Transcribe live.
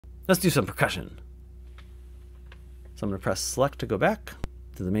let's do some percussion. So I'm going to press select to go back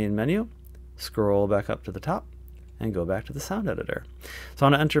to the main menu, scroll back up to the top, and go back to the sound editor. So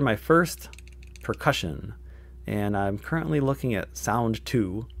I'm going to enter my first percussion, and I'm currently looking at sound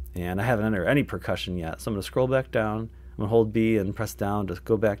 2, and I haven't entered any percussion yet. So I'm going to scroll back down. I'm going to hold B and press down to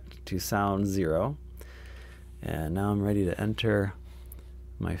go back to sound 0. And now I'm ready to enter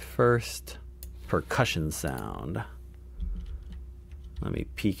my first percussion sound. Let me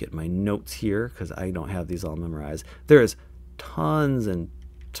peek at my notes here because I don't have these all memorized. There is tons and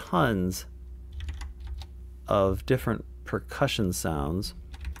tons of different percussion sounds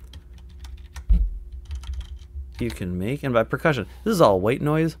you can make. And by percussion, this is all white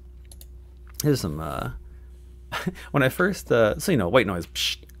noise. Here's some, when I first, so you know, white noise,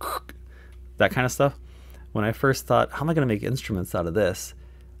 that kind of stuff. When I first thought, how am I going to make instruments out of this?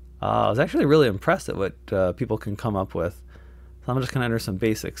 I was actually really impressed at what people can come up with. So I'm just going to enter some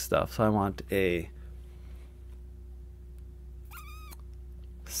basic stuff. So I want a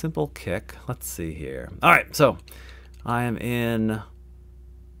simple kick. Let's see here. All right, so I am in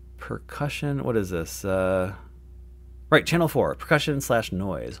percussion. What is this? Right, channel 4,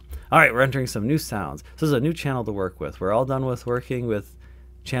 percussion/noise. All right, we're entering some new sounds. So this is a new channel to work with. We're all done with working with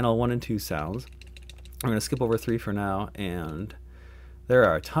channel 1 and 2 sounds. I'm going to skip over 3 for now, and there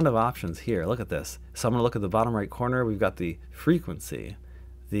are a ton of options here. Look at this. So I'm going to look at the bottom right corner. We've got the frequency,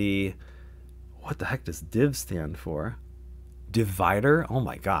 the, what the heck does div stand for? Divider, oh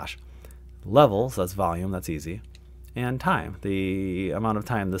my gosh. Level, so that's volume, that's easy. And time, the amount of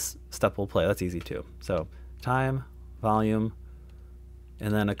time this step will play, that's easy too. So time, volume,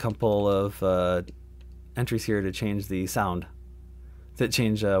 and then a couple of entries here to change the sound, to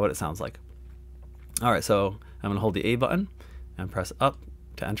change what it sounds like. All right, so I'm going to hold the A button and press up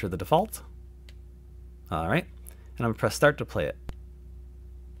to enter the default. All right, and I'm going to press start to play it.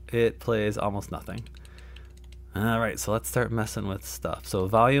 It plays almost nothing. All right, so let's start messing with stuff. So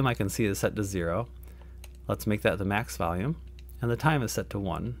volume I can see is set to 0. Let's make that the max volume. And the time is set to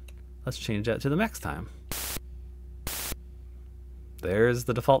 1. Let's change that to the max time. There's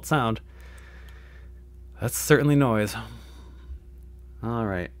the default sound. That's certainly noise. All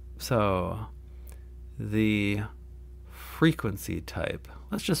right, so the frequency type.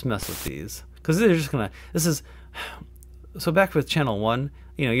 Let's just mess with these because they're just gonna. This is so back with channel 1.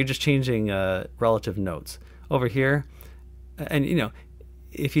 You know, you're just changing relative notes over here, and you know,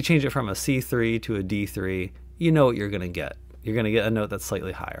 if you change it from a C3 to a D3, you know what you're gonna get. You're gonna get a note that's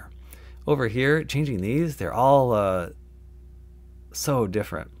slightly higher. Over here, changing these, they're all so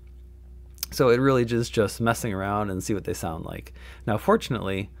different. So it really is just messing around and see what they sound like. Now,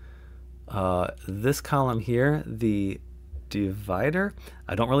 fortunately, this column here, the divider,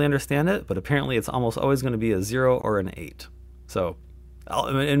 I don't really understand it, but apparently it's almost always going to be a 0 or an 8. So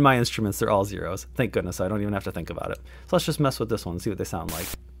in my instruments, they're all zeros. Thank goodness, I don't even have to think about it. So let's just mess with this one and see what they sound like.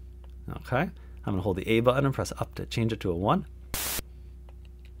 Okay, I'm going to hold the A button and press up to change it to a 1.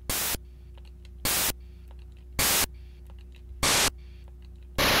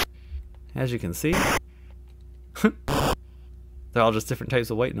 As you can see, they're all just different types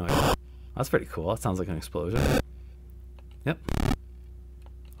of white noise. That's pretty cool. That sounds like an explosion. Yep.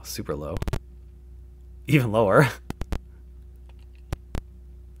 Super low. Even lower.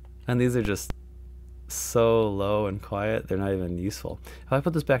 And these are just so low and quiet, they're not even useful. If I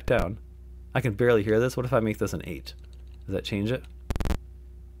put this back down, I can barely hear this. What if I make this an 8? Does that change it?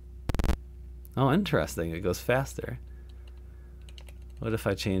 Oh, interesting. It goes faster. What if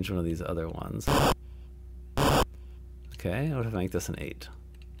I change one of these other ones? Okay, what if I make this an 8?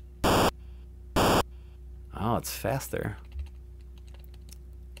 Oh, it's faster.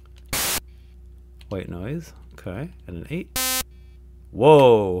 White noise, okay, and an 8.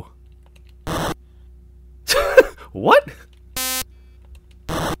 Whoa! What?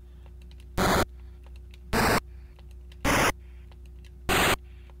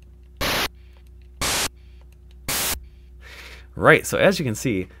 Right, so as you can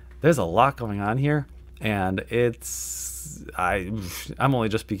see, there's a lot going on here, and I'm only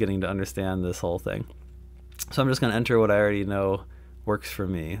just beginning to understand this whole thing. So I'm just going to enter what I already know works for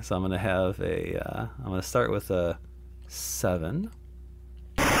me. So I'm going to have I'm going to start with a 7.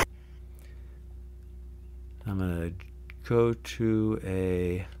 I'm going to go to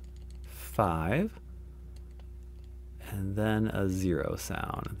a 5, and then a 0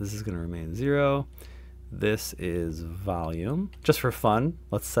 sound. This is going to remain 0. This is volume. Just for fun,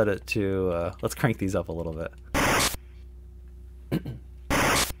 let's set it to, let's crank these up a little bit.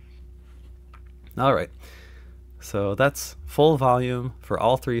 All right, so that's full volume for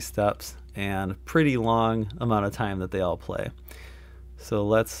all 3 steps and pretty long amount of time that they all play. So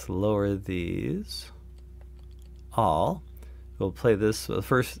let's lower these all. We'll play this. The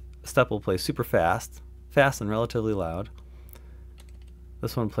first step will play super fast and relatively loud.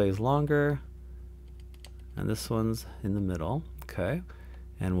 This one plays longer, and this one's in the middle. Okay,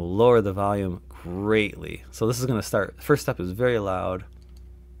 and we'll lower the volume greatly. So this is going to start. First step is very loud,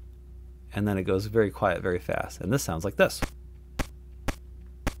 and then it goes very quiet, very fast. And this sounds like this.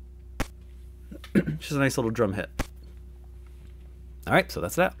 Just a nice little drum hit. All right, so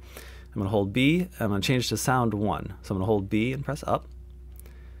that's that. I'm going to hold B. I'm going to change to sound 1. So I'm going to hold B and press up.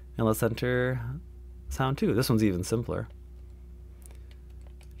 And let's enter sound 2. This one's even simpler.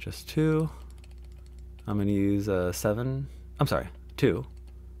 Just 2. I'm going to use a 7. I'm sorry, 2.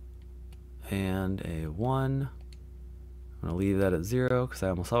 And a 1. I'm going to leave that at 0 because I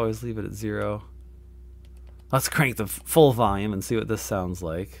almost always leave it at 0. Let's crank the full volume and see what this sounds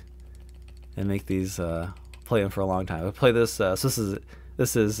like, and make these play them for a long time. I'll play this. So this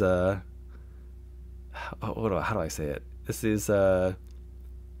is how do I say it? This is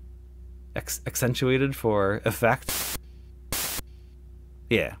accentuated for effect.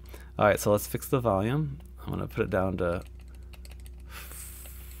 Yeah. All right. So let's fix the volume. I'm gonna put it down to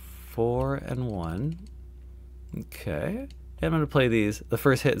 4 and 1. Okay. And I'm gonna play these. The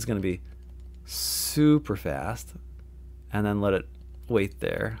first hit is gonna be super fast, and then let it wait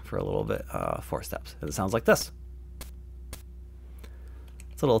there for a little bit, 4 steps, and it sounds like this.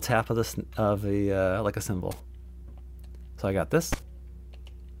 It's a little tap of this like a cymbal. So I got this.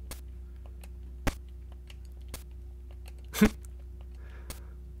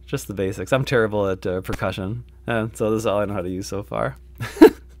 Just the basics. I'm terrible at percussion, and so this is all I know how to use so far.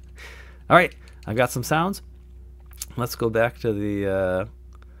 All right, I've got some sounds. Let's go back to the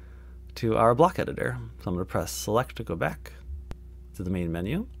to our block editor. So I'm going to press select to go back to the main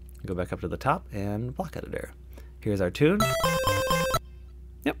menu, go back up to the top, and block editor. Here's our tune.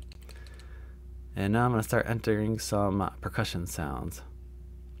 Yep. And now I'm going to start entering some percussion sounds.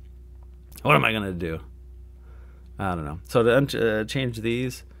 What am I going to do? I don't know. So to change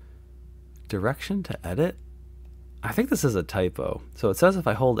these, direction to edit. I think this is a typo. So it says if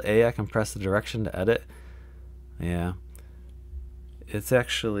I hold A, I can press the direction to edit. Yeah. It's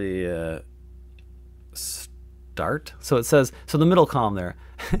actually start. So it says, so the middle column there,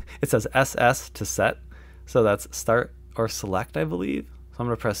 it says SS to set. So that's start or select, I believe. So I'm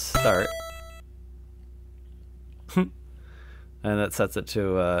going to press start. And that sets it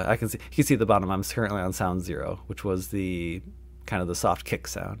to, you can see at the bottom, I'm currently on sound 0, which was the kind of the soft kick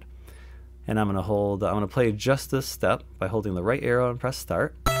sound. And I'm going to play just this step by holding the right arrow and press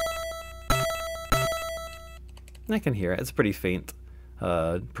start. And I can hear it. It's a pretty faint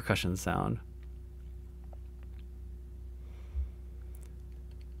percussion sound.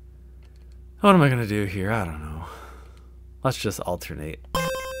 What am I going to do here? I don't know. Let's just alternate.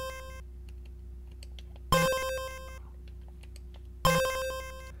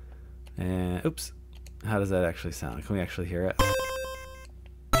 And oops, how does that actually sound? Can we actually hear it?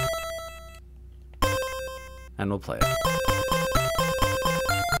 And we'll play it.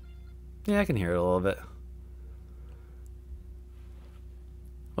 Yeah, I can hear it a little bit.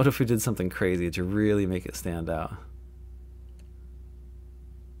 What if we did something crazy to really make it stand out?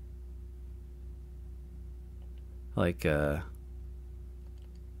 Like,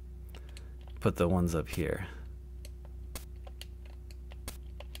 put the ones up here.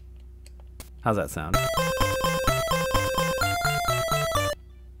 How's that sound?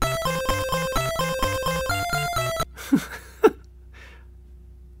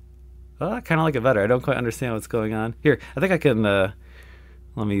 Well, I kind of like it better. I don't quite understand what's going on. Here, I think I can, let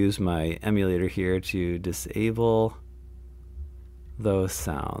me use my emulator here to disable those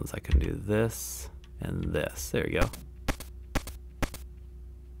sounds. I can do this and this. There we go.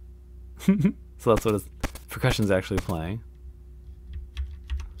 So that's what percussion's actually playing.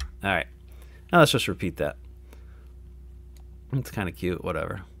 All right. Now let's just repeat that. It's kind of cute,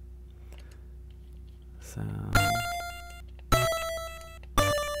 whatever. Sound.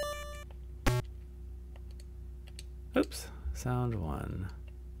 Oops, sound 1.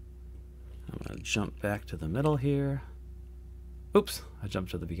 I'm going to jump back to the middle here. Oops, I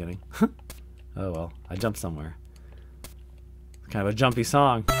jumped to the beginning. Oh well, I jumped somewhere. It's kind of a jumpy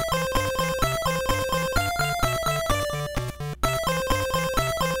song.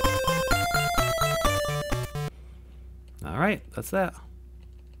 All right, that's that.